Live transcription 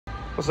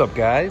What's up,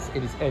 guys?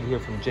 It is Ed here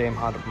from JM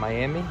Honda of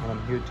Miami, and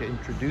I'm here to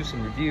introduce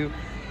and review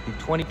the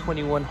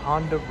 2021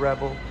 Honda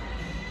Rebel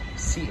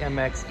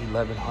CMX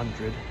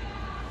 1100.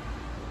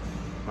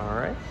 All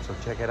right, so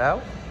check it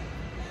out.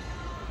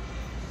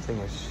 This thing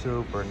is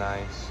super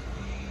nice.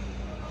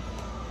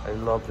 I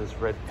love this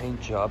red paint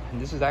job,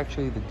 and this is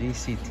actually the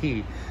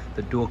DCT,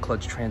 the dual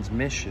clutch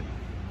transmission.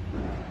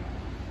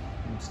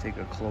 Let's take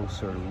a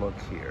closer look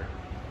here.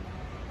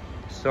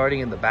 Starting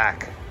in the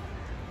back.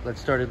 Let's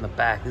start in the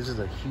back. This is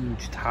a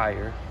huge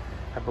tire.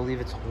 I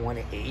believe it's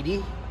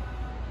 180.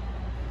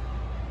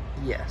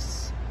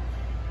 Yes.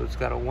 So it's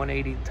got a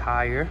 180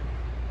 tire,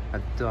 a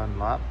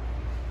Dunlop.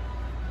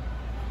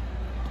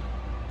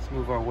 Let's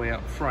move our way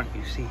up front.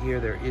 You see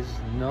here, there is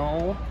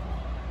no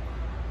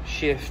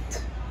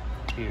shift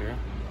here.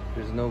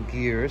 There's no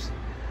gears,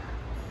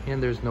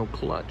 and there's no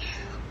clutch.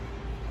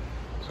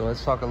 So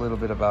let's talk a little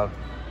bit about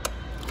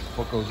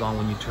what goes on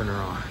when you turn her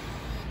on.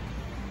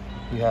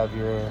 You have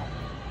your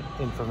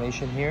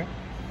information here.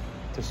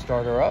 To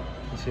start her up,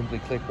 you simply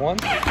click one.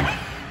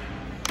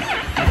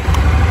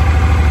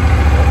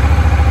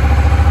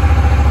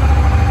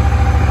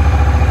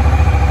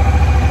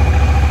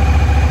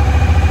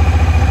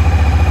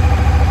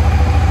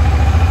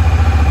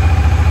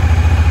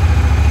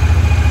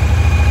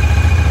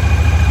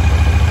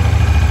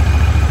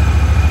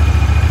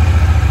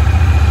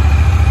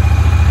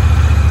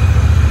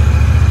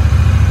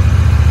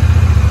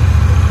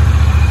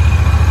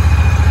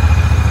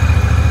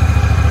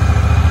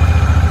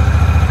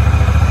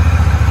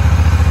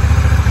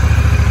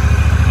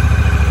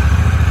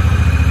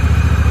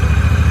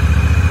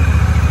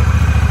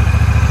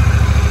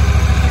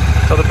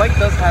 So the bike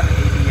does have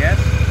ABS.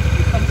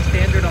 It comes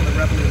standard on the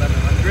Rebel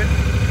 1100.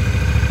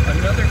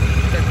 Another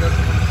feature that does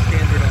come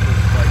standard on this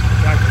bike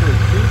is actually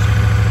cruise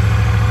control.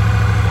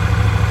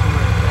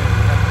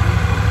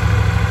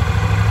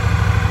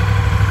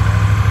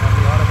 On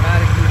the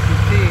automatic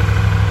DCT.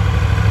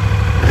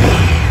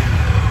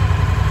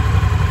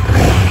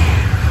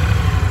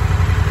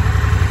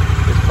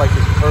 This bike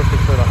is perfect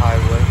for the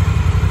highway.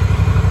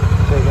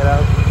 Check it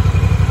out.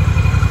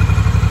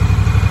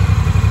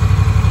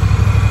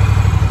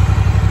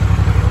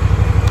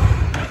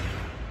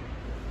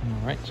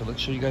 Alright, so let's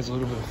show you guys a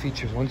little bit of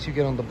features. Once you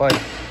get on the bike,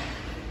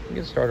 you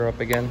can start her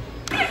up again.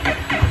 You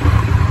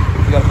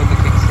gotta put the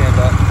kickstand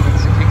up.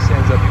 Once the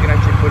kickstand's up, you can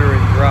actually put her in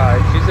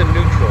drive. She's in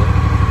neutral.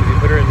 If you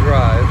put her in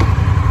drive,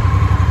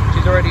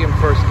 she's already in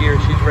first gear.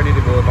 She's ready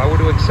to go. If I were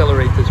to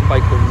accelerate, this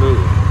bike would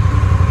move.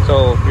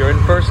 So if you're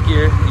in first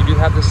gear, you do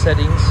have the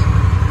settings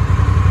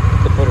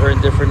to put her in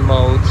different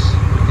modes.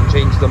 You can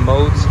change the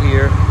modes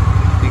here.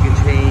 You can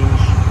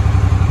change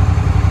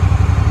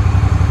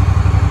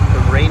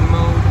the rain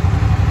mode.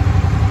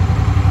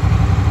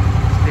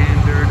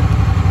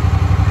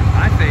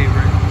 My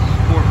favorite,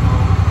 sport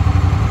mode.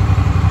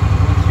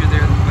 Once you're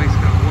there, the bike's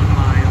got 1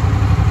 mile.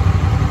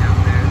 Down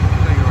there,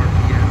 you've got your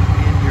RPM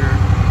and your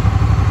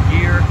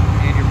gear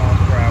and your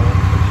miles per hour.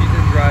 So she's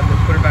in drive.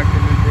 Let's put her back to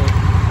neutral.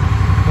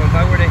 So if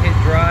I were to hit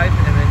drive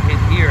and then hit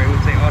here, it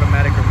would say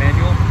automatic or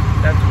manual.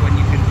 That's when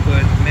you can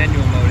put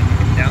manual mode and you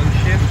can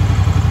downshift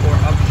or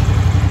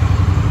upshift.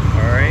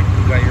 Alright,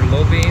 you got your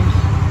low beams,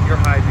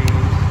 your high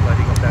beams,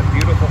 lighting up that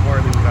beautiful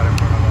Harley we got in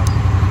front of us.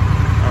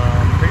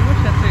 Pretty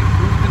much that's it.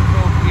 Cruise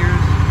control,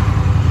 gears.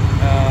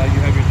 You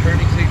have your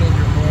turning signals,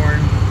 your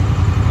horn,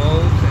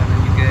 modes, and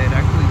then you can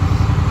actually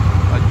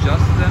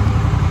adjust them.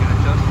 You can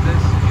adjust this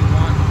if you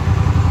want.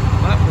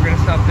 But we're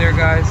gonna stop there,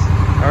 guys.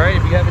 All right.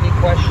 If you have any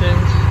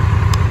questions,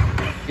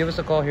 give us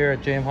a call here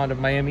at JM Honda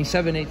of Miami,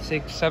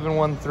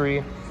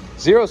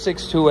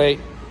 786-713-0628.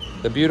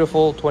 The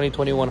beautiful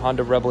 2021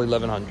 Honda Rebel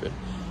 1100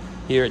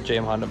 here at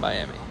JM Honda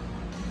Miami.